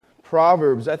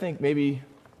Proverbs, I think maybe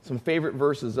some favorite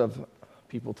verses of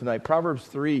people tonight. Proverbs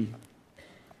 3.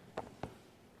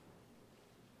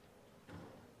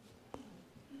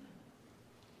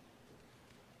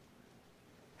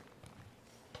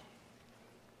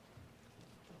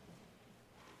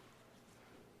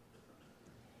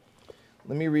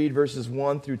 Let me read verses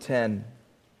 1 through 10.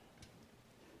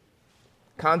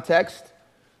 Context.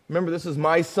 Remember, this is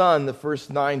my son, the first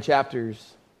 9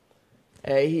 chapters.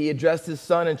 He addressed his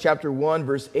son in chapter 1,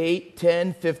 verse 8,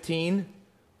 10, 15,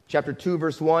 chapter 2,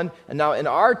 verse 1. And now in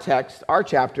our text, our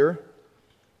chapter,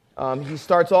 he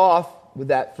starts off with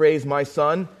that phrase, my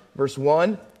son, verse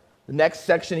 1. The next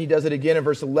section, he does it again in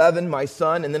verse 11, my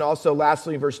son, and then also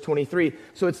lastly in verse 23.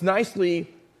 So it's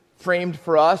nicely framed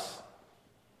for us.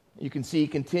 You can see he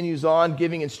continues on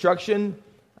giving instruction.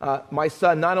 My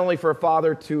son, not only for a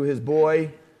father to his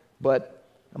boy, but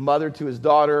a mother to his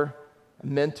daughter, a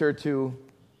mentor to,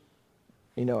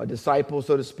 a disciple,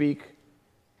 so to speak.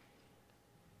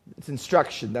 It's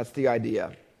instruction. That's the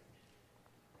idea.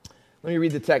 Let me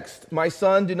read the text. My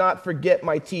son, do not forget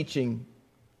my teaching,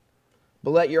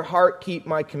 but let your heart keep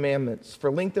my commandments.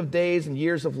 For length of days and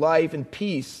years of life and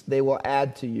peace they will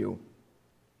add to you.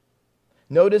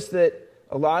 Notice that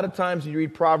a lot of times when you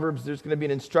read Proverbs, there's going to be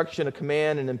an instruction, a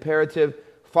command, an imperative,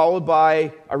 followed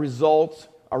by a result,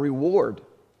 a reward,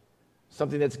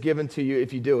 something that's given to you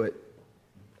if you do it.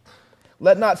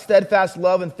 Let not steadfast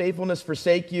love and faithfulness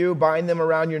forsake you. Bind them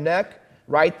around your neck.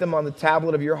 Write them on the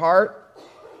tablet of your heart.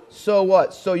 So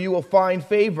what? So you will find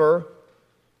favor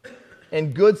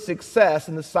and good success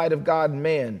in the sight of God and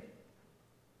man.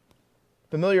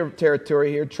 Familiar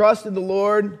territory here. Trust in the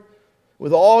Lord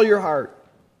with all your heart.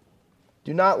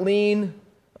 Do not lean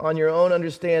on your own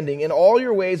understanding. In all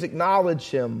your ways acknowledge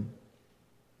Him.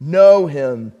 Know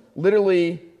Him.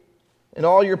 Literally, in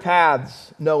all your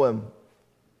paths, know Him.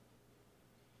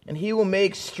 And He will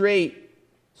make straight,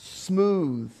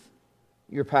 smooth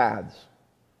your paths.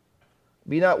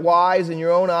 Be not wise in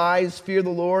your own eyes. Fear the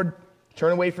Lord.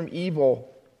 Turn away from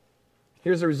evil.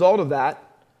 Here's the result of that.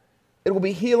 It will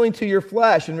be healing to your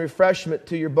flesh and refreshment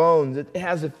to your bones. It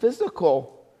has a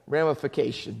physical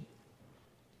ramification.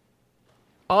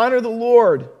 Honor the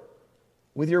Lord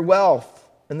with your wealth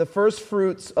and the first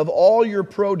fruits of all your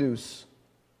produce.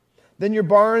 Then your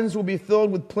barns will be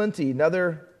filled with plenty,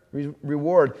 another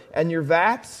reward, and your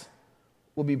vats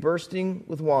will be bursting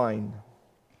with wine.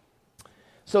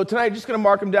 So tonight, I'm just going to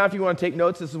mark them down if you want to take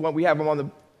notes. This is what we have them on the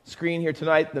screen here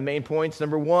tonight, the main points.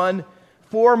 Number 1,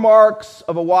 4 marks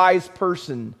of a wise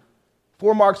person.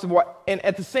 4 marks of what, and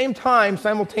at the same time,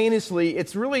 simultaneously,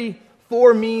 it's really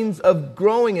 4 means of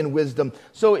growing in wisdom.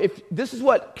 So if this is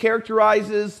what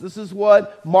characterizes, this is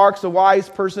what marks a wise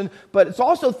person, but it's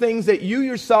also things that you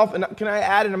yourself, and can I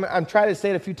add, and I'm trying to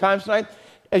say it a few times tonight,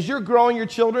 as you're growing your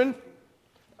children,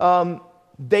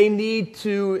 they need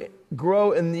to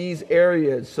grow in these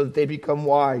areas so that they become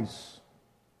wise.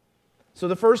 So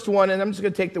the first one, and I'm just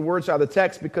going to take the words out of the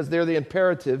text because they're the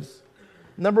imperatives.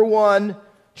 Number 1,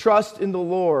 trust in the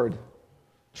Lord.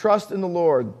 Trust in the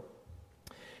Lord.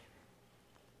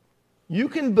 You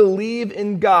can believe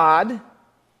in God,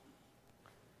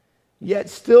 yet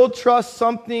still trust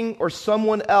something or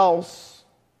someone else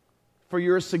for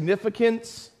your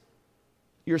significance,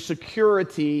 your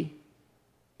security,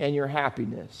 and your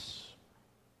happiness.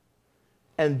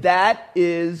 And that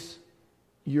is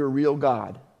your real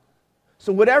God.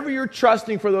 So whatever you're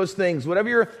trusting for those things, whatever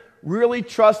you're really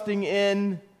trusting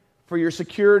in for your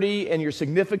security and your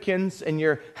significance and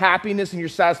your happiness and your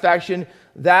satisfaction,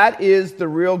 that is the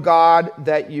real God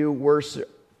that you worship.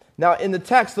 Now, in the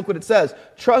text, look what it says.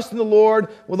 Trust in the Lord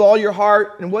with all your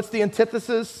heart. And what's the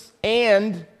antithesis?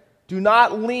 And do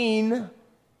not lean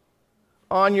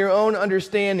on your own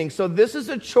understanding. So this is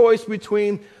a choice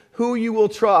between who you will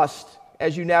trust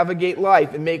as you navigate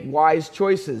life and make wise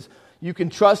choices. You can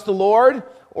trust the Lord,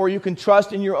 or you can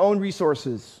trust in your own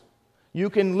resources. You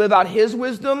can live out His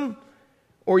wisdom,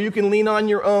 or you can lean on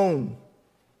your own.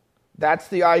 That's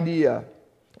the idea.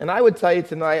 And I would tell you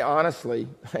tonight, honestly,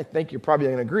 I think you're probably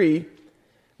going to agree,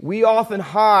 we often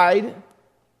hide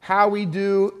how we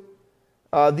do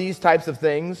these types of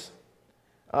things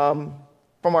from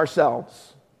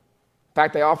ourselves. In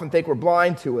fact, I often think we're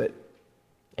blind to it.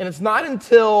 And it's not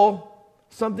until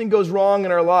something goes wrong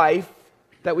in our life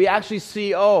that we actually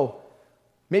see, oh,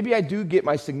 maybe I do get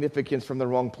my significance from the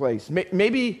wrong place.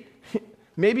 Maybe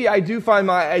I do find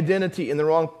my identity in the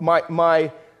wrong,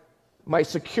 my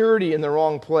security in the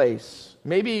wrong place.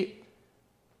 Maybe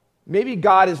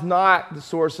God is not the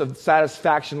source of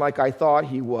satisfaction like I thought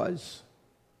He was.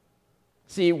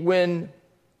 See, when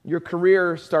your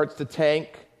career starts to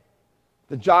tank,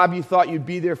 The job you thought you'd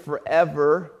be there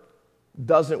forever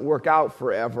doesn't work out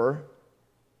forever.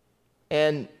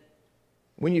 And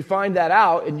when you find that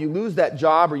out and you lose that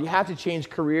job or you have to change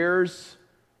careers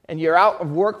and you're out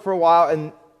of work for a while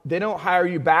and they don't hire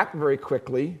you back very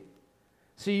quickly,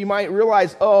 so you might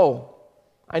realize, oh,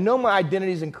 I know my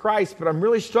identity is in Christ, but I'm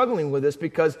really struggling with this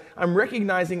because I'm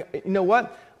recognizing, you know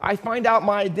what? I find out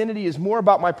my identity is more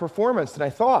about my performance than I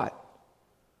thought.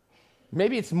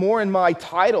 Maybe it's more in my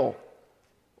title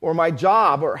or my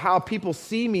job or how people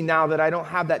see me now that I don't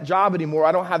have that job anymore.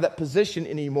 I don't have that position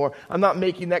anymore. I'm not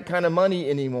making that kind of money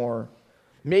anymore.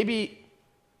 Maybe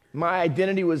my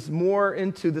identity was more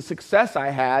into the success I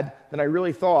had than I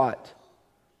really thought.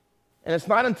 And it's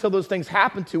not until those things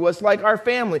happen to us, like our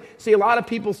family. See, a lot of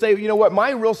people say, you know what,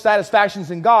 my real satisfaction is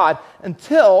in God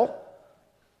until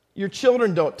your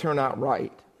children don't turn out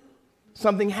right.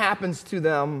 Something happens to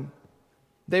them.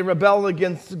 They rebel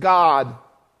against God.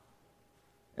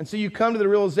 And so you come to the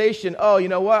realization, oh, you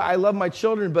know what, I love my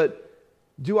children, but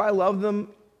do I love them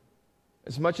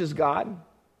as much as God?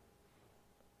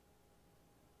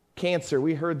 Cancer,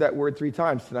 we heard that word 3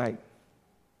 times tonight.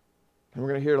 And we're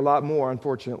going to hear it a lot more,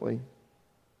 unfortunately.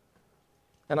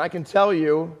 And I can tell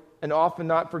you, and often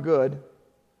not for good,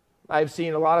 I've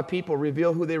seen a lot of people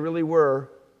reveal who they really were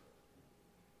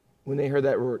when they heard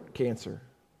that word, cancer.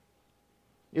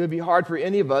 It would be hard for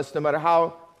any of us, no matter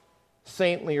how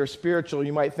saintly or spiritual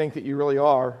you might think that you really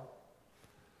are,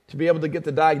 to be able to get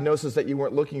the diagnosis that you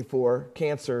weren't looking for,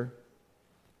 cancer.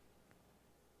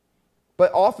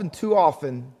 But often, too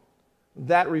often,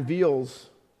 that reveals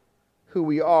who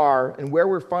we are and where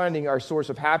we're finding our source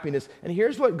of happiness. And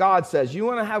here's what God says. You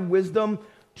want to have wisdom?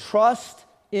 Trust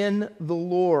in the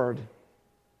Lord.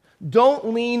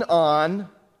 Don't lean on.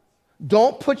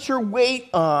 Don't put your weight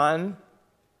on.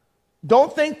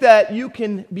 Don't think that you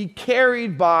can be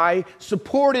carried by,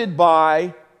 supported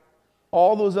by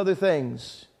all those other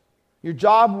things. Your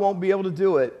job won't be able to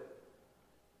do it.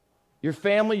 Your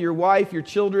family, your wife, your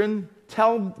children,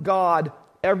 tell God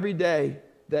every day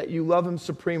that you love Him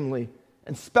supremely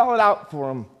and spell it out for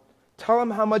Him. Tell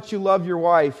Him how much you love your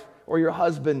wife or your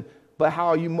husband, but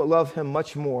how you love Him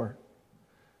much more.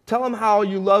 Tell Him how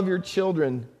you love your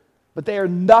children, but they are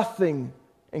nothing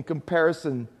in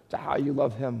comparison to how you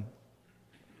love Him.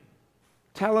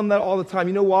 Tell Him that all the time.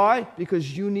 You know why?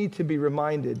 Because you need to be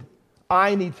reminded.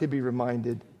 I need to be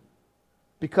reminded.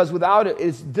 Because without it,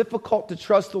 it's difficult to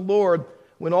trust the Lord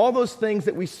when all those things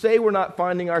that we say we're not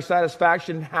finding our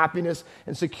satisfaction and happiness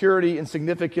and security and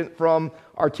significance from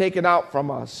are taken out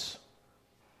from us.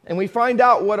 And we find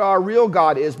out what our real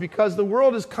God is because the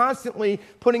world is constantly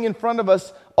putting in front of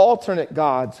us alternate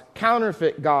gods,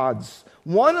 counterfeit gods.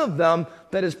 One of them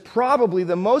that is probably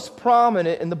the most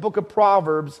prominent in the book of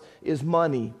Proverbs is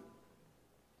money.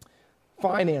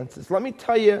 Finances. Let me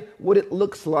tell you what it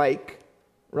looks like,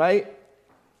 right,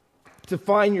 to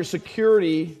find your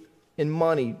security in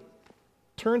money.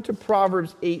 Turn to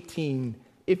Proverbs 18.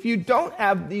 If you don't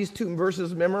have these 2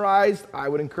 verses memorized, I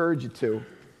would encourage you to.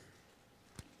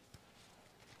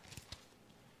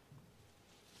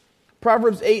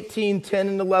 Proverbs 18, 10,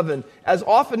 and 11. As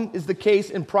often is the case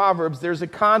in Proverbs, there's a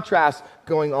contrast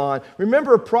going on.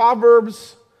 Remember,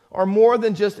 Proverbs are more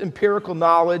than just empirical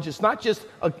knowledge. It's not just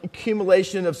an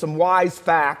accumulation of some wise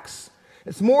facts.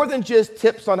 It's more than just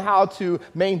tips on how to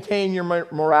maintain your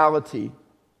morality.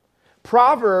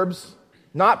 Proverbs,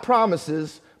 not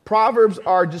promises, Proverbs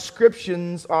are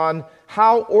descriptions on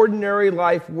how ordinary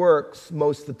life works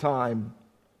most of the time.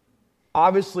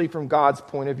 Obviously from God's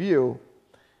point of view.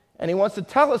 And He wants to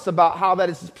tell us about how that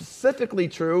is specifically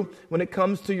true when it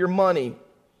comes to your money.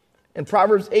 And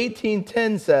Proverbs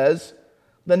 18:10 says,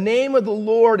 "The name of the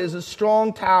Lord is a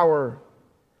strong tower.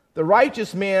 The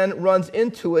righteous man runs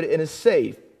into it and is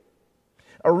safe.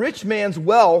 A rich man's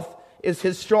wealth is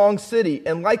his strong city,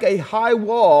 and like a high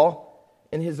wall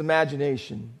in his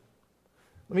imagination."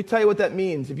 Let me tell you what that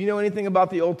means. If you know anything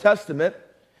about the Old Testament,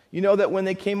 you know that when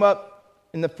they came up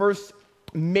in the first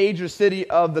major city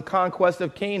of the conquest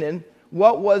of Canaan,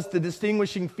 what was the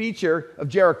distinguishing feature of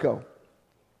Jericho?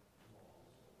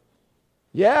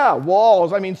 Yeah,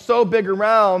 walls. I mean, so big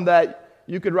around that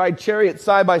you could ride chariots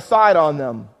side by side on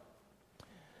them.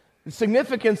 The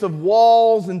significance of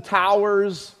walls and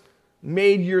towers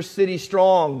made your city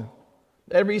strong.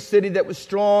 Every city that was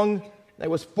strong, that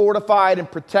was fortified and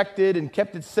protected and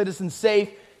kept its citizens safe,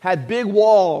 had big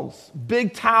walls,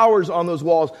 big towers on those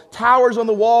walls. Towers on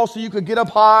the wall so you could get up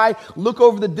high, look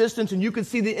over the distance, and you could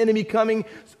see the enemy coming.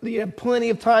 So you had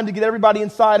plenty of time to get everybody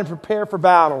inside and prepare for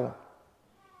battle.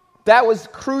 That was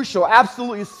crucial,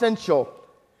 absolutely essential.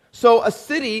 So a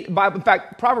city, in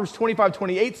fact, Proverbs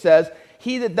 25:28 says,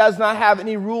 he that does not have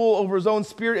any rule over his own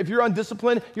spirit, if you're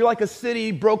undisciplined, you're like a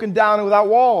city broken down and without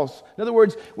walls. In other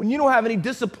words, when you don't have any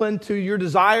discipline to your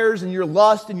desires and your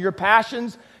lust and your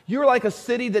passions, you're like a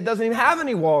city that doesn't even have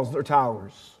any walls or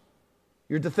towers.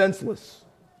 You're defenseless.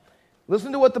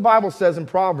 Listen to what the Bible says in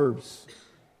Proverbs.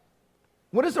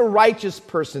 What does a righteous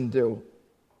person do?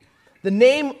 The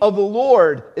name of the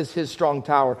Lord is his strong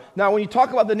tower. Now, when you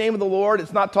talk about the name of the Lord,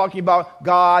 it's not talking about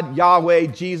God, Yahweh,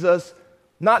 Jesus,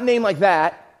 not named like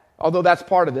that, although that's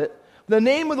part of it. The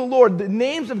name of the Lord, the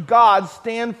names of God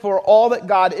stand for all that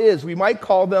God is. We might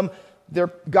call them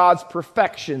God's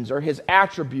perfections or his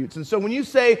attributes. And so when you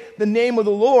say the name of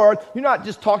the Lord, you're not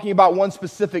just talking about one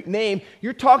specific name,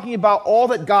 you're talking about all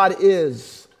that God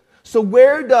is. So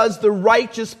where does the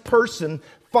righteous person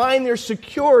find their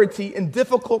security in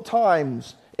difficult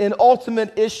times, in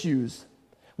ultimate issues?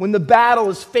 When the battle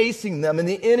is facing them and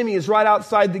the enemy is right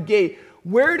outside the gate,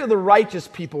 where do the righteous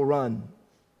people run?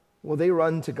 Well, they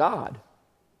run to God.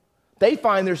 They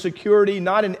find their security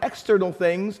not in external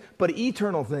things, but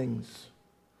eternal things.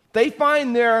 They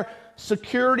find their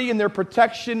security and their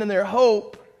protection and their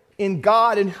hope in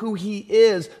God and who he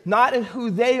is, not in who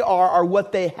they are or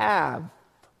what they have.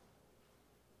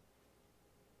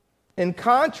 In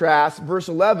contrast, verse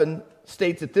 11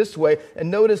 states it this way, and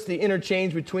notice the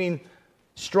interchange between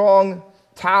strong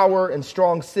tower and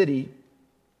strong city.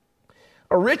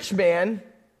 A rich man,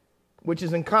 which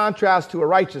is in contrast to a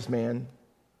righteous man,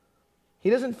 he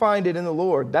doesn't find it in the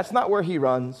Lord. That's not where he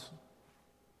runs.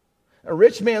 A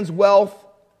rich man's wealth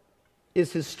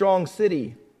is his strong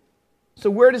city. So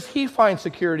where does he find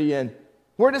security in?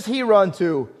 Where does he run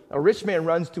to? A rich man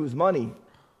runs to his money.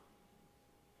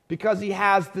 Because he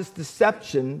has this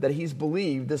deception that he's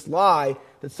believed, this lie,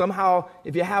 that somehow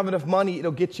if you have enough money,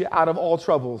 it'll get you out of all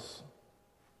troubles.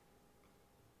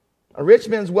 A rich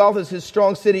man's wealth is his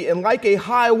strong city, and like a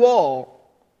high wall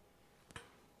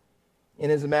in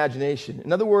his imagination.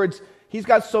 In other words, he's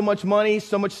got so much money,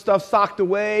 so much stuff socked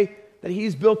away, that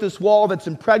he's built this wall that's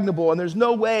impregnable, and there's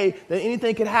no way that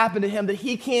anything can happen to him that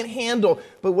he can't handle.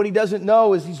 But what he doesn't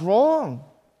know is he's wrong.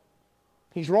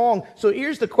 He's wrong. So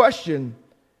here's the question.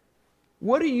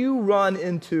 What do you run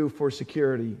into for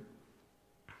security?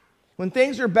 When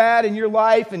things are bad in your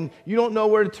life and you don't know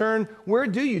where to turn, where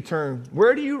do you turn?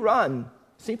 Where do you run?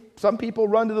 See, some people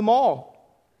run to the mall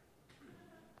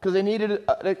because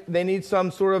they need some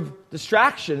sort of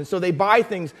distraction. So they buy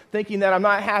things thinking that I'm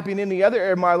not happy in any other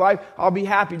area of my life. I'll be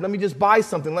happy. Let me just buy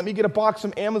something. Let me get a box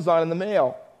from Amazon in the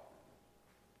mail.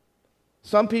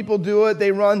 Some people do it.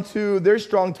 They run to their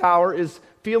strong tower is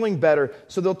feeling better.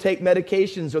 So they'll take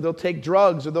medications or they'll take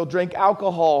drugs or they'll drink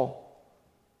alcohol.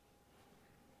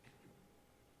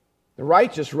 The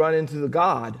righteous run into the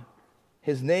God,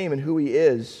 his name and who he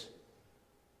is.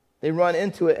 They run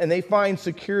into it and they find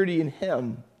security in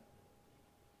him.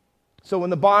 So when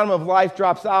the bottom of life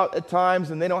drops out at times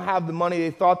and they don't have the money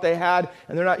they thought they had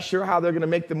and they're not sure how they're going to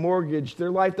make the mortgage, their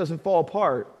life doesn't fall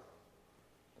apart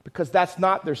because that's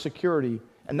not their security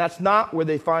and that's not where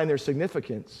they find their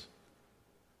significance.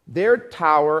 Their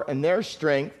tower and their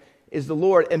strength is the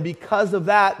Lord, and because of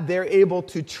that, they're able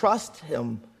to trust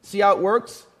him. See how it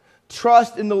works?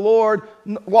 Trust in the Lord,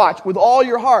 watch, with all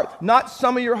your heart. Not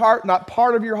some of your heart, not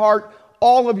part of your heart,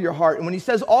 all of your heart. And when he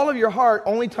says all of your heart,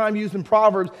 only time used in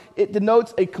Proverbs, it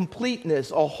denotes a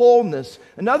completeness, a wholeness.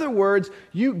 In other words,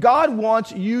 God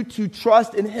wants you to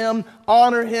trust in him,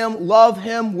 honor him, love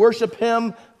him, worship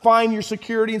him, find your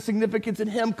security and significance in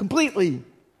him completely.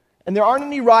 And there aren't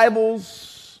any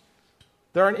rivals.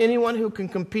 There aren't anyone who can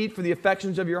compete for the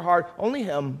affections of your heart, only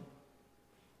him.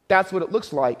 That's what it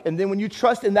looks like. And then when you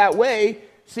trust in that way,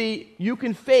 see, you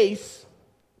can face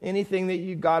anything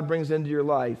that God brings into your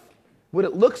life. What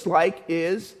it looks like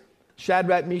is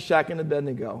Shadrach, Meshach, and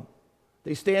Abednego.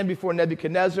 They stand before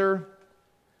Nebuchadnezzar.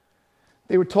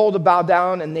 They were told to bow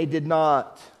down, and they did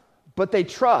not. But they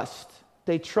trust.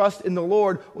 They trust in the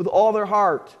Lord with all their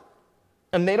heart.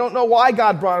 And they don't know why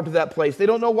God brought them to that place. They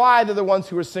don't know why they're the ones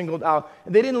who were singled out.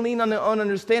 And they didn't lean on their own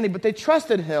understanding, but they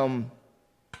trusted him.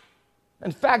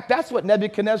 In fact, that's what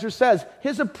Nebuchadnezzar says.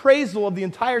 His appraisal of the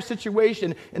entire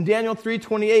situation in Daniel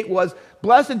 3:28 was,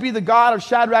 "Blessed be the God of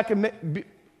Shadrach,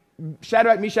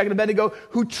 Meshach, and Abednego,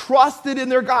 who trusted in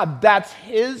their God." That's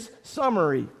his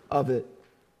summary of it.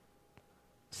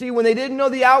 See, when they didn't know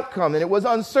the outcome and it was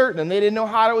uncertain and they didn't know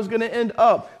how it was going to end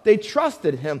up, they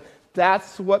trusted him.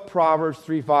 That's what Proverbs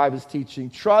 3:5 is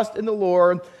teaching. Trust in the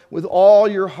Lord with all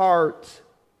your heart.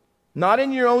 Not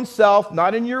in your own self,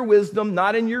 not in your wisdom,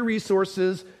 not in your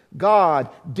resources. God.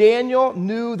 Daniel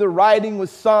knew the writing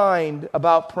was signed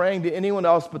about praying to anyone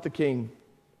else but the king.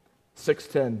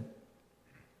 6:10.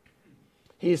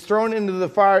 He's thrown into the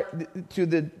fire, to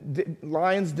the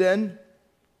lion's den.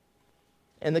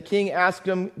 And the king asked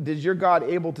him, "Is your God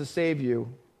able to save you?"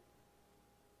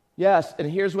 Yes, and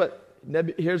here's what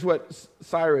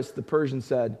Cyrus the Persian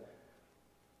said.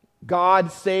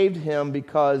 God saved him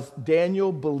because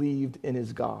Daniel believed in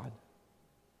his God.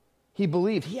 He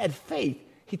believed. He had faith.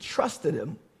 He trusted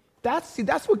him.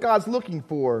 That's what God's looking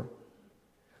for.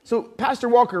 So, Pastor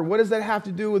Walker, what does that have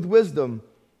to do with wisdom?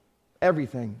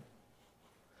 Everything.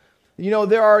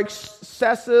 There are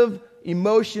excessive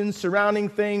emotions surrounding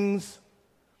things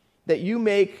that you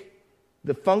make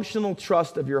the functional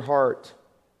trust of your heart.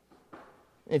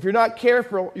 If you're not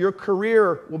careful, your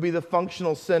career will be the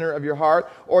functional center of your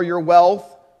heart, or your wealth,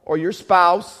 or your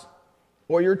spouse,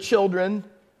 or your children,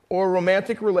 or a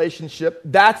romantic relationship.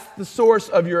 That's the source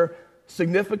of your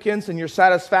significance and your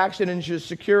satisfaction and your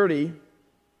security.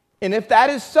 And if that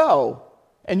is so,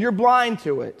 and you're blind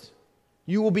to it,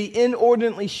 you will be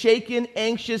inordinately shaken,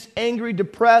 anxious, angry,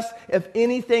 depressed, if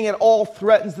anything at all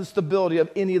threatens the stability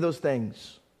of any of those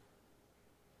things.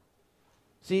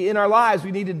 See, in our lives,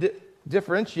 we need to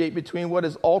differentiate between what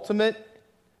is ultimate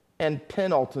and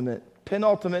penultimate.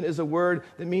 Penultimate is a word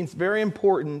that means very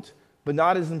important, but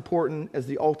not as important as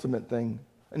the ultimate thing.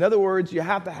 In other words, you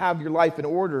have to have your life in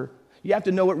order. You have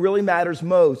to know what really matters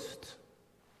most.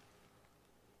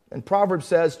 And Proverbs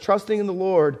says, trusting in the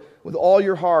Lord with all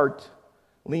your heart,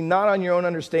 lean not on your own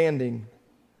understanding.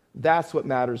 That's what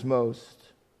matters most.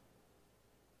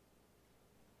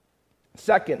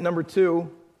 Second, number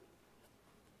 2,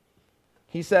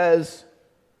 he says,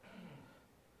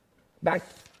 back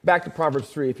to Proverbs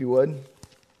 3, if you would.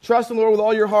 Trust in the Lord with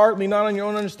all your heart, lean not on your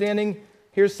own understanding.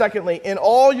 Here's secondly, in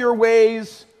all your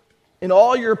ways, in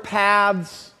all your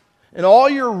paths, in all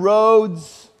your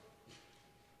roads,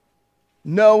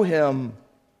 know him,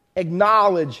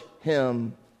 acknowledge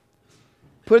him.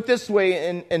 Put it this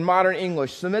way in modern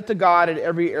English, submit to God in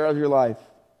every area of your life.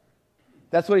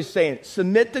 That's what he's saying.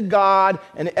 Submit to God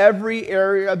in every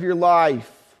area of your life.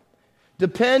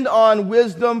 Depend on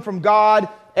wisdom from God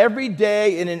every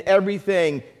day and in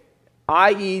everything,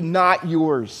 i.e. not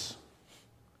yours.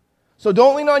 So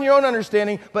don't lean on your own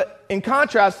understanding, but in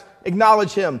contrast,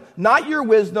 acknowledge him. Not your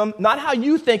wisdom, not how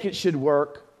you think it should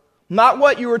work, not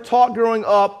what you were taught growing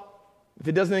up, if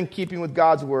it doesn't in keeping with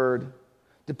God's word.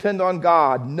 Depend on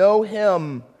God. Know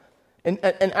him. And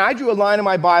I drew a line in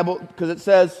my Bible because it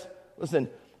says, listen,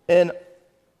 in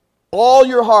all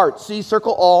your heart, see,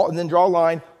 circle all, and then draw a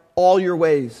line, all your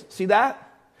ways. See that?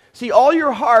 See, all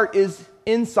your heart is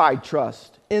inside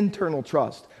trust, internal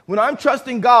trust. When I'm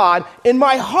trusting God, in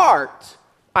my heart,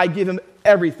 I give him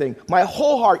everything. My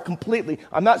whole heart completely.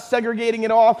 I'm not segregating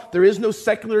it off. There is no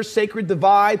secular sacred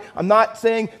divide. I'm not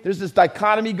saying there's this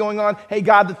dichotomy going on. Hey,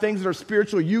 God, the things that are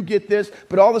spiritual, you get this.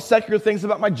 But all the secular things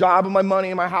about my job and my money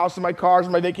and my house and my cars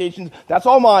and my vacations, that's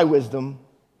all my wisdom.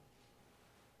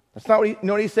 That's not what you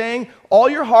know what he's saying? All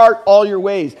your heart, all your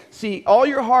ways. See, all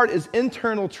your heart is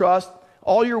internal trust.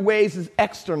 All your ways is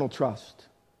external trust.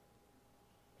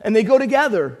 And they go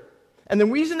together. And the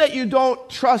reason that you don't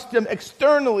trust him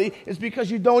externally is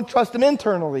because you don't trust him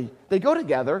internally. They go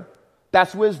together.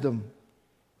 That's wisdom.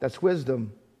 That's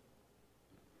wisdom.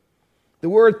 The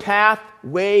word path,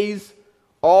 ways,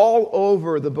 all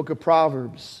over the book of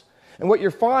Proverbs. And what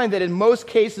you find that in most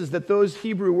cases that those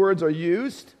Hebrew words are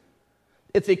used,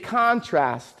 it's a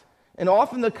contrast. And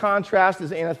often the contrast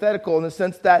is antithetical in the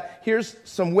sense that here's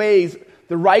some ways,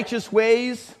 the righteous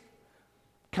ways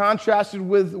contrasted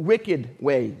with wicked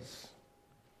ways.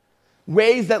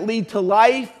 Ways that lead to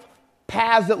life,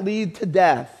 paths that lead to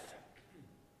death.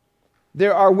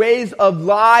 There are ways of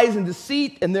lies and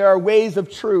deceit, and there are ways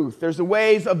of truth. There's the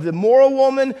ways of the moral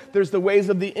woman, there's the ways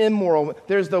of the immoral.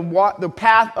 There's the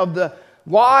path of the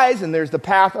wise, and there's the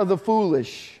path of the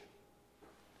foolish.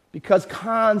 Because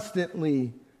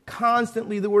constantly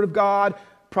the Word of God,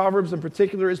 Proverbs in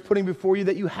particular, is putting before you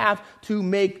that you have to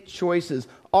make choices.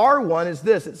 Our one is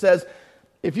this. It says,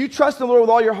 if you trust in the Lord with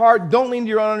all your heart, don't lean to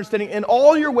your own understanding. In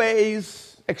all your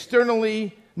ways,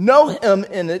 externally, know him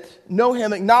in it. Know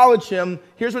him, acknowledge him.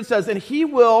 Here's what it says, and he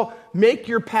will make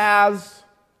your paths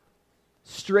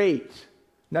straight.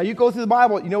 Now you go through the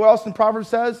Bible, you know what else in Proverbs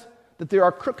says? That there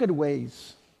are crooked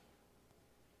ways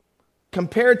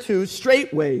compared to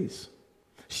straight ways.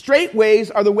 Straight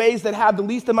ways are the ways that have the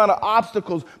least amount of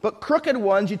obstacles, but crooked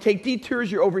ones, you take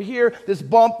detours, you're over here, this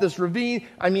bump, this ravine.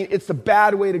 I mean, it's a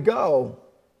bad way to go.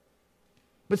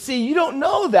 But see, you don't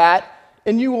know that,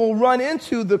 and you will run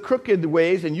into the crooked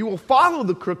ways, and you will follow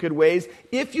the crooked ways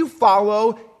if you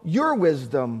follow your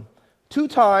wisdom. 2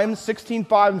 times,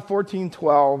 16:5 and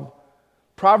 14:12,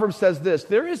 Proverbs says this,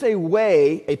 there is a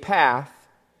way, a path,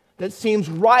 that seems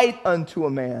right unto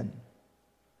a man,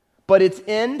 but its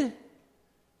end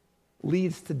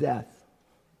leads to death.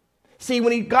 See,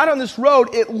 when he got on this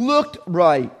road, it looked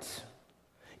right.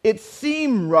 It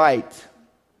seemed right.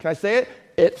 Can I say it?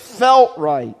 It felt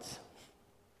right.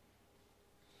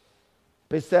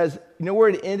 But it says, you know where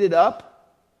it ended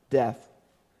up? Death.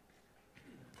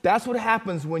 That's what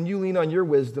happens when you lean on your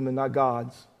wisdom and not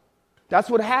God's. That's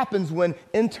what happens when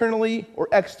internally or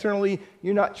externally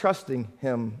you're not trusting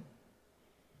him.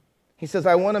 He says,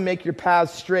 I want to make your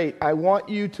paths straight. I want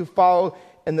you to follow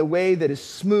in the way that is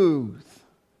smooth.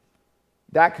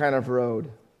 That kind of road.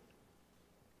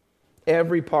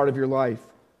 Every part of your life.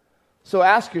 So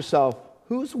ask yourself,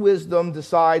 whose wisdom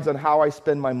decides on how I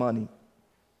spend my money?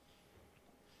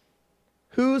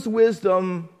 Whose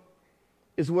wisdom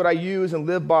is what I use and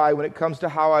live by when it comes to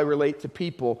how I relate to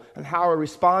people and how I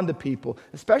respond to people,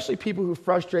 especially people who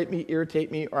frustrate me,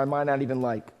 irritate me, or I might not even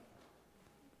like?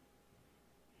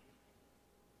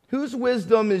 Whose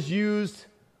wisdom is used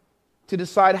to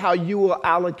decide how you will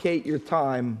allocate your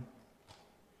time?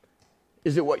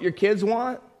 Is it what your kids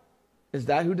want? Is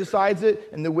that who decides it?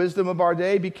 And the wisdom of our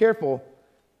day? Be careful.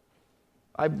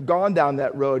 I've gone down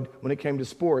that road when it came to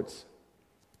sports.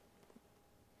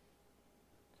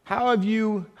 How do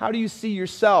you see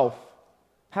yourself?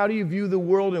 How do you view the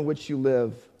world in which you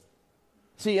live?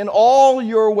 See, in all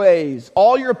your ways,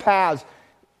 all your paths,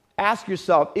 ask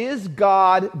yourself, is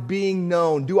God being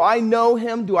known? Do I know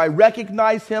him? Do I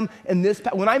recognize him in this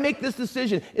path? When I make this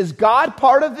decision, is God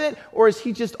part of it or is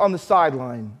he just on the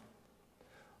sideline?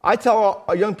 I tell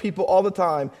our young people all the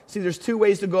time, see, there's two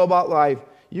ways to go about life.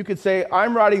 You could say,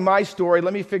 I'm writing my story,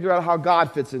 let me figure out how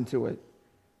God fits into it.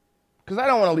 Because I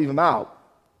don't want to leave him out.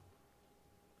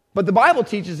 But the Bible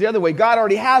teaches the other way. God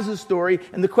already has his story,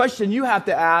 and the question you have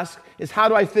to ask is, how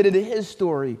do I fit into his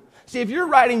story? See, if you're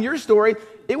writing your story,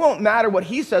 it won't matter what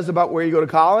he says about where you go to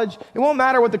college. It won't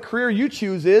matter what the career you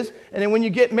choose is. And then when you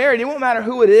get married, it won't matter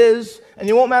who it is. And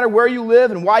it won't matter where you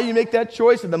live and why you make that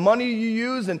choice and the money you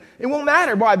use. And it won't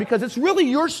matter. Why? Because it's really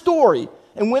your story.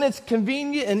 And when it's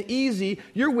convenient and easy,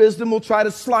 your wisdom will try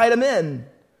to slide them in.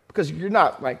 Because you're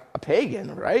not like a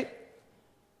pagan, right?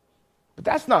 But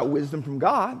that's not wisdom from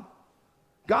God.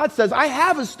 God says, I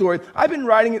have a story. I've been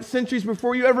writing it centuries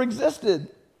before you ever existed.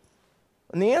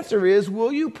 And the answer is,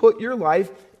 will you put your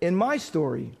life in my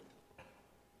story?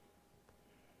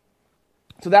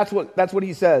 So that's what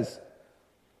he says.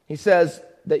 He says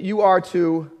that you are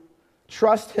to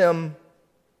trust him,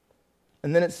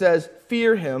 and then it says,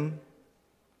 fear him.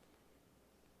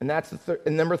 And that's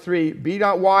and number 3, be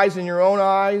not wise in your own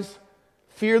eyes,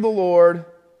 fear the Lord,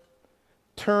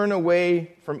 turn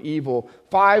away from evil.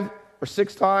 5 or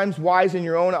 6 times, wise in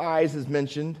your own eyes is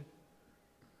mentioned.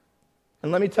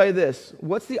 And let me tell you this,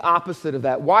 what's the opposite of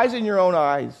that? Wise in your own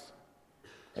eyes.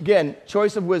 Again,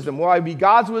 choice of wisdom. Will I be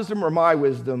God's wisdom or my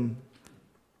wisdom?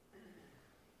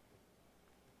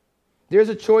 There's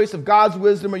a choice of God's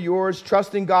wisdom or yours,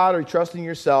 trusting God or trusting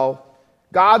yourself,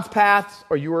 God's paths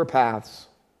or your paths.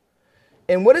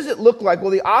 And what does it look like?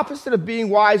 Well, the opposite of being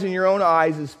wise in your own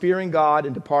eyes is fearing God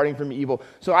and departing from evil.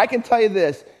 So I can tell you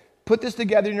this, put this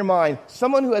together in your mind.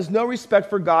 Someone who has no respect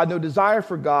for God, no desire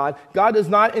for God, God is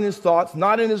not in his thoughts,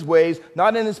 not in his ways,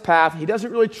 not in his path. He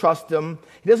doesn't really trust him.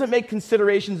 He doesn't make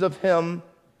considerations of him.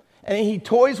 And he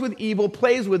toys with evil,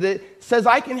 plays with it, says,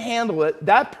 I can handle it.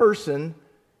 That person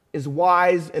is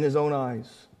wise in his own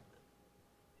eyes.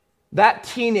 That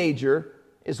teenager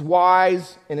is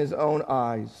wise in his own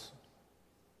eyes.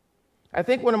 I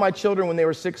think one of my children, when they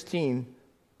were 16,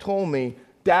 told me,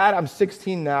 Dad, I'm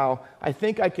 16 now. I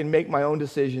think I can make my own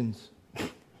decisions.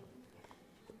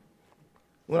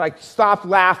 When I stopped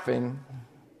laughing,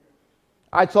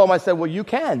 I told him, I said, well, you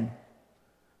can.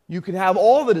 You can have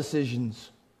all the decisions.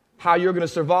 How you're going to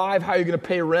survive, how you're going to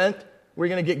pay rent, where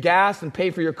you're going to get gas and pay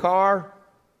for your car.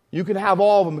 You can have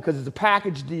all of them because it's a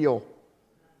package deal.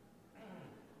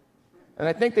 And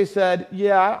I think they said,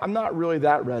 yeah, I'm not really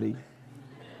that ready.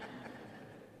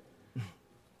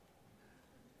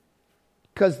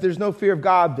 Because there's no fear of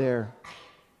God there.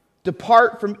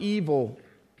 Depart from evil.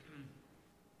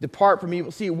 Depart from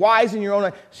evil. See, wise in your own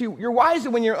eyes. See, you're wise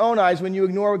in your own eyes when you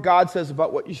ignore what God says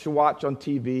about what you should watch on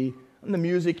TV, and the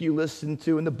music you listen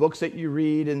to, and the books that you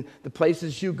read, and the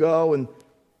places you go. And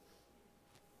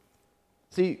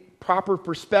see, proper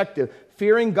perspective.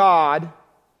 Fearing God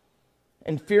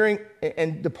and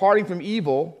departing from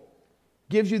evil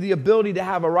gives you the ability to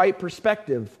have a right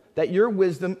perspective. That your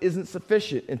wisdom isn't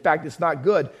sufficient. In fact, it's not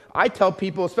good. I tell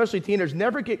people, especially teenagers,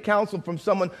 never get counsel from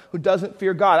someone who doesn't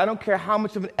fear God. I don't care how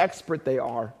much of an expert they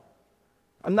are.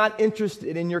 I'm not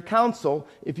interested in your counsel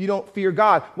if you don't fear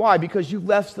God. Why? Because you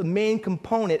left the main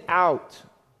component out.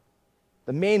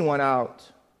 The main one out.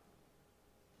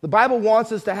 The Bible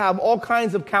wants us to have all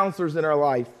kinds of counselors in our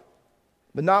life,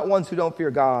 but not ones who don't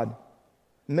fear God.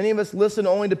 Many of us listen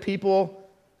only to people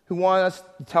who want us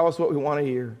to tell us what we want to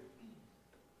hear.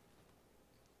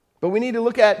 But we need to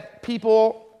look at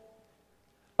people,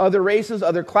 other races,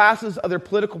 other classes, other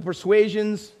political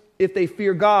persuasions, if they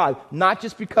fear God, not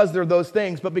just because they're those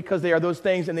things, but because they are those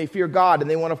things and they fear God and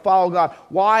they want to follow God.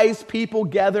 Wise people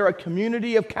gather a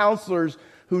community of counselors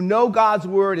who know God's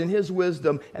word and his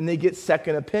wisdom, and they get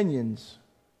second opinions.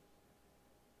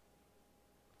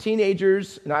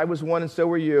 Teenagers, and I was one and so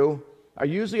were you, are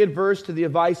usually adverse to the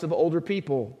advice of older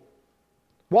people.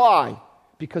 Why?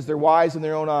 Because they're wise in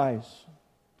their own eyes.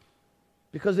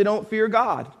 Because they don't fear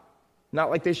God, not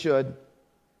like they should.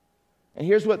 And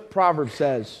here's what Proverbs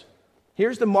says.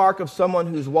 Here's the mark of someone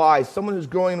who's wise, someone who's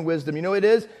growing in wisdom. You know what it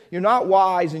is? You're not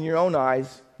wise in your own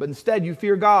eyes, but instead you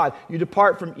fear God. You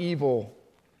depart from evil.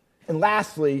 And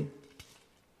lastly,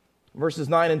 verses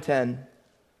 9 and 10.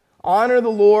 Honor the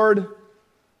Lord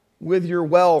with your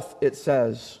wealth, it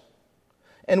says,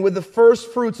 and with the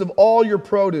first fruits of all your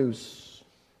produce.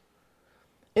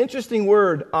 Interesting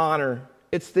word, honor.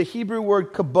 It's the Hebrew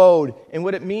word kabod, and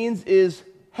what it means is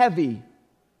heavy.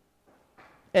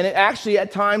 And it actually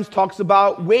at times talks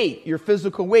about weight, your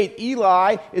physical weight.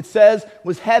 Eli, it says,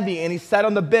 was heavy, and he sat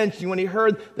on the bench. And when he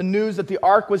heard the news that the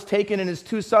ark was taken and his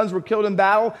 2 sons were killed in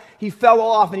battle, he fell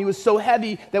off, and he was so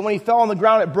heavy that when he fell on the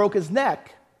ground, it broke his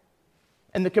neck.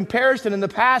 And the comparison in the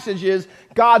passage is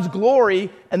God's glory,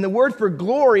 and the word for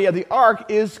glory of the ark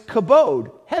is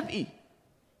kabod, heavy.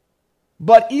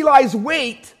 But Eli's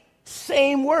weight,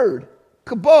 same word.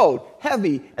 Kabod,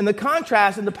 heavy. And the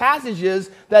contrast in the passage is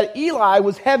that Eli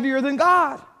was heavier than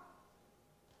God.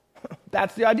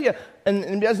 That's the idea. And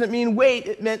it doesn't mean weight,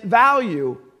 it meant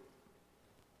value.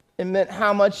 It meant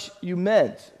how much you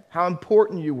meant, how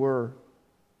important you were.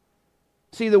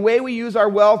 See, the way we use our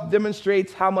wealth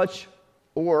demonstrates how much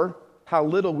or how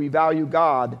little we value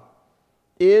God.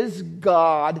 Is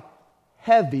God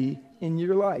heavy in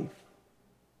your life?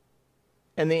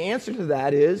 And the answer to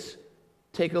that is,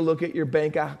 take a look at your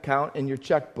bank account and your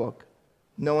checkbook.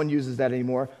 No one uses that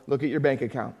anymore. Look at your bank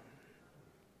account.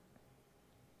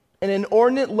 An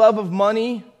inordinate love of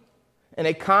money and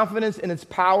a confidence in its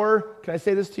power, can I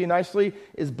say this to you nicely,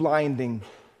 is blinding.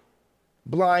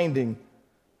 Blinding.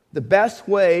 The best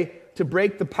way to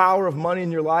break the power of money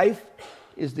in your life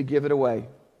is to give it away.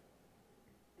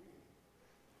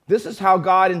 This is how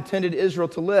God intended Israel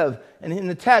to live. And in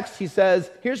the text, he says,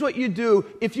 here's what you do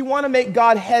if you want to make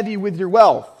God heavy with your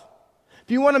wealth.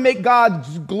 If you want to make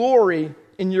God's glory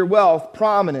in your wealth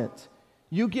prominent,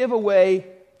 you give away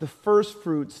the first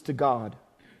fruits to God.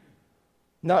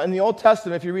 Now, in the Old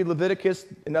Testament, if you read Leviticus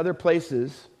and other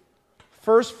places,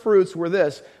 first fruits were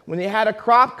this. When they had a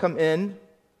crop come in,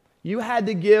 you had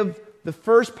to give the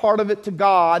first part of it to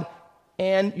God,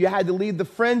 and you had to leave the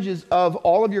fringes of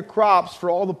all of your crops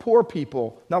for all the poor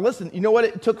people. Now listen, you know what?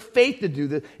 It took faith to do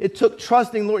this. It took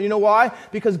trusting Lord. You know why?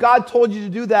 Because God told you to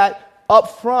do that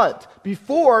up front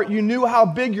before you knew how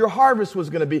big your harvest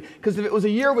was going to be. Because if it was a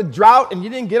year with drought and you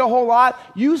didn't get a whole lot,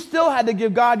 you still had to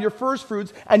give God your first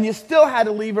fruits, and you still had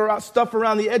to leave stuff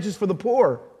around the edges for the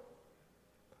poor.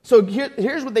 So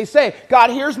here's what they say. God,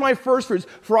 here's my first fruits.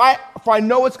 For I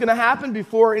know what's going to happen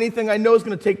before anything I know is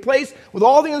going to take place. With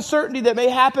all the uncertainty that may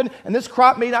happen, and this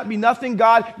crop may not be nothing,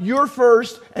 God, you're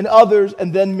first, and others,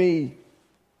 and then me.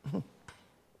 Can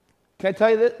I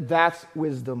tell you that? That's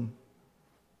wisdom.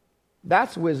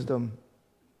 That's wisdom.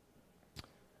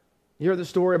 You heard the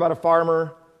story about a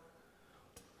farmer.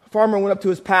 A farmer went up to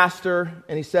his pastor,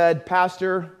 and he said,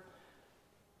 Pastor,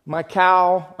 my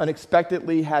cow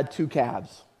unexpectedly had 2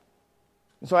 calves.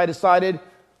 And so I decided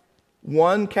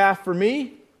 1 calf for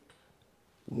me,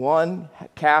 1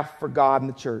 calf for God and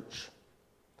the church.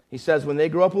 He says, when they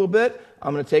grow up a little bit,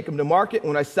 I'm going to take them to market.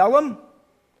 When I sell them,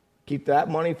 keep that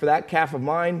money for that calf of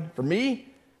mine for me,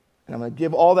 and I'm going to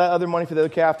give all that other money for the other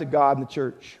calf to God and the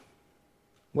church.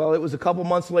 Well, it was a couple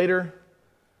months later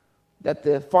that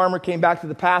the farmer came back to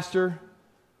the pastor,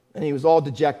 and he was all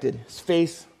dejected, his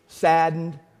face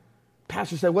saddened.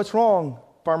 Pastor said, what's wrong?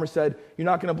 Farmer said, you're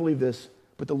not going to believe this,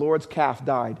 but the Lord's calf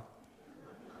died.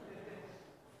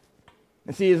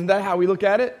 And see, isn't that how we look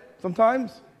at it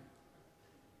sometimes?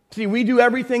 See, we do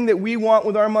everything that we want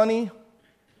with our money.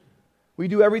 We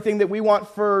do everything that we want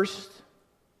first.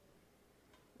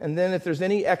 And then if there's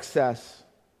any excess,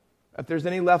 if there's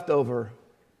any leftover,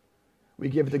 we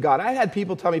give it to God. I had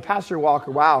people tell me, Pastor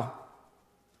Walker, wow,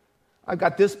 I've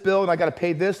got this bill and I got to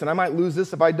pay this and I might lose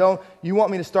this if I don't. You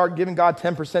want me to start giving God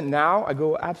 10% now? I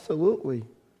go, absolutely.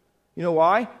 You know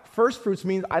why? First fruits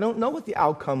means I don't know what the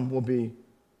outcome will be.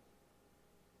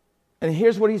 And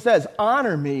here's what he says,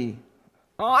 honor me.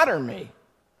 Honor me.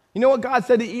 You know what God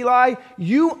said to Eli?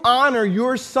 You honor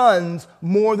your sons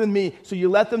more than me. So you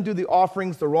let them do the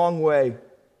offerings the wrong way.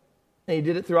 And he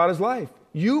did it throughout his life.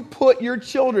 You put your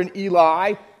children,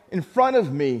 Eli, in front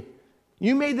of me.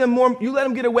 You made them more, you let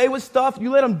them get away with stuff. You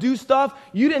let them do stuff.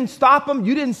 You didn't stop them.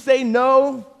 You didn't say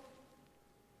no.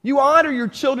 You honor your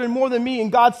children more than me.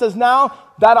 And God says now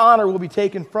that honor will be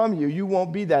taken from you. You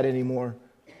won't be that anymore.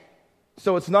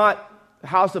 So it's not the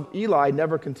house of Eli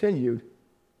never continued.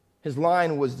 His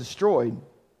line was destroyed.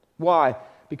 Why?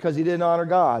 Because he didn't honor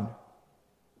God.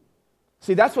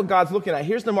 See, that's what God's looking at.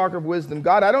 Here's the mark of wisdom.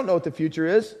 God, I don't know what the future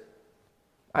is.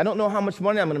 I don't know how much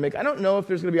money I'm going to make. I don't know if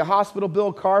there's going to be a hospital bill,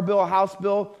 a car bill, a house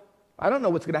bill. I don't know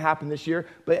what's going to happen this year.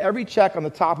 But every check on the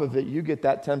top of it, you get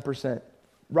that 10%.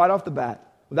 Right off the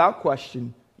bat. Without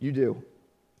question, you do.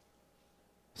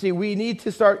 See, we need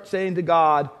to start saying to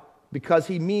God, because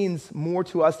he means more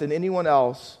to us than anyone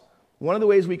else, one of the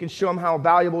ways we can show him how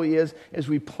valuable he is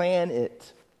we plan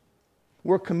it.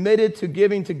 We're committed to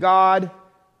giving to God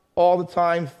all the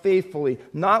time faithfully,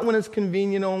 not when it's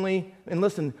convenient only. And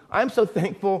listen, I'm so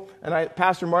thankful, and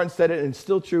Pastor Martin said it, and it's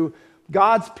still true.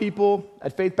 God's people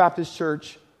at Faith Baptist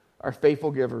Church are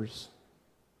faithful givers.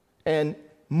 And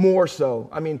more so.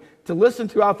 I mean, to listen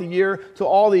throughout the year to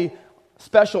all the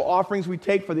special offerings we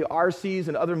take for the RCs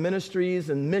and other ministries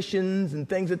and missions and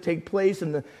things that take place,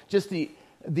 and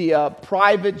the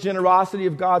private generosity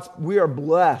of God's, we are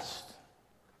blessed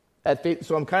at Faith.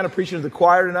 So I'm kind of preaching to the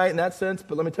choir tonight in that sense,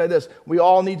 but let me tell you this. We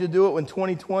all need to do it in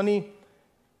 2020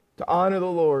 to honor the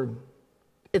Lord.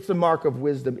 It's a mark of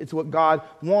wisdom. It's what God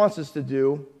wants us to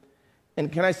do.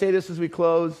 And can I say this as we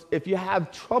close? If you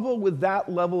have trouble with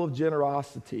that level of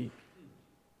generosity,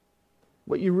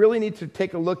 what you really need to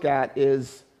take a look at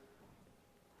is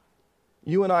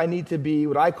you and I need to be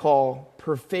what I call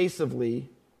pervasively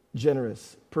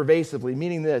generous. Pervasively,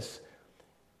 meaning this.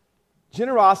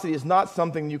 Generosity is not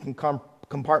something you can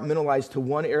compartmentalize to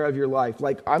one area of your life.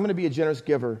 Like, I'm going to be a generous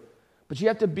giver. But you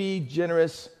have to be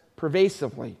generous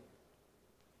pervasively.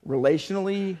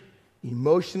 Relationally,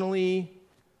 emotionally,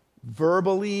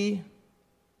 verbally,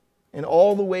 in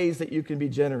all the ways that you can be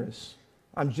generous.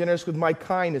 I'm generous with my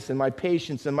kindness and my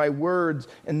patience and my words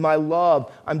and my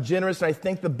love. I'm generous and I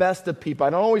think the best of people. I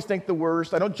don't always think the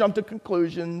worst. I don't jump to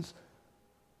conclusions.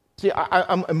 See,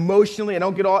 I'm emotionally, I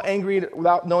don't get all angry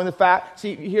without knowing the fact.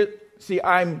 See,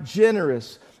 I'm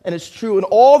generous. And it's true in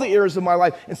all the areas of my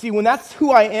life. And see, when that's who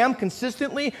I am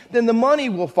consistently, then the money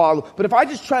will follow. But if I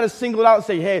just try to single it out and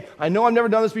say, hey, I know I've never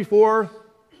done this before,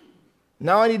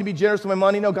 now I need to be generous with my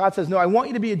money. No, God says, no, I want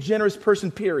you to be a generous person,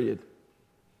 period.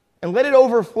 And let it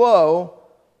overflow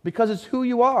because it's who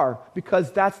you are.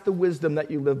 Because that's the wisdom that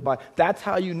you live by. That's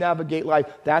how you navigate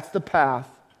life. That's the path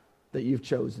that you've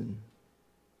chosen.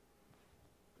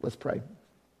 Let's pray.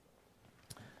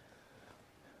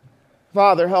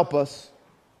 Father, help us.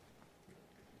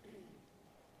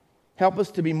 Help us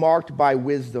to be marked by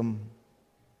wisdom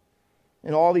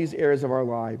in all these areas of our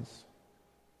lives.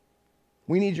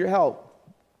 We need your help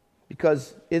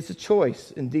because it's a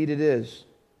choice. Indeed it is.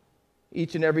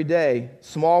 Each and every day,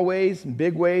 small ways and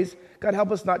big ways. God,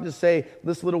 help us not just say,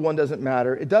 this little one doesn't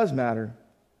matter. It does matter.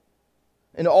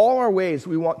 In all our ways,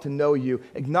 we want to know you,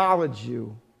 acknowledge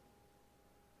you.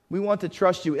 We want to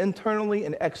trust you internally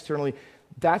and externally.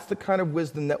 That's the kind of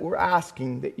wisdom that we're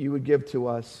asking that you would give to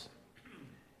us.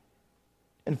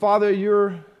 And Father,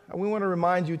 we want to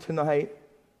remind you tonight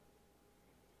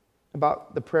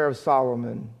about the prayer of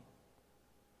Solomon.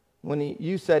 When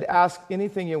you said, ask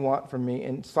anything you want from me.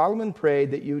 And Solomon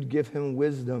prayed that you would give him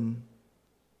wisdom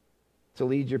to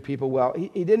lead your people well.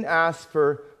 He didn't ask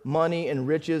for money and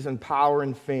riches and power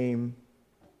and fame.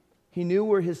 He knew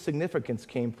where his significance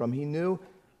came from. He knew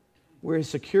where his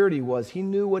security was. He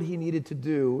knew what he needed to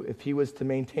do if he was to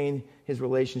maintain his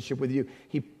relationship with you.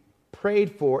 He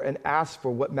prayed for and asked for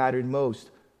what mattered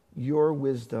most, your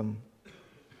wisdom.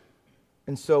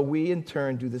 And so we in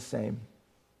turn do the same.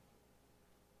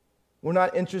 We're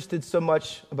not interested so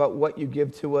much about what you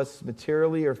give to us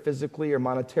materially or physically or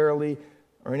monetarily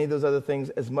or any of those other things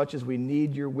as much as we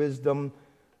need your wisdom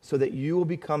so that you will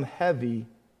become heavy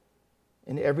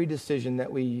in every decision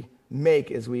that we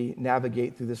make as we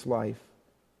navigate through this life.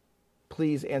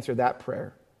 Please answer that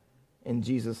prayer. In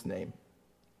Jesus' name,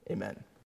 amen.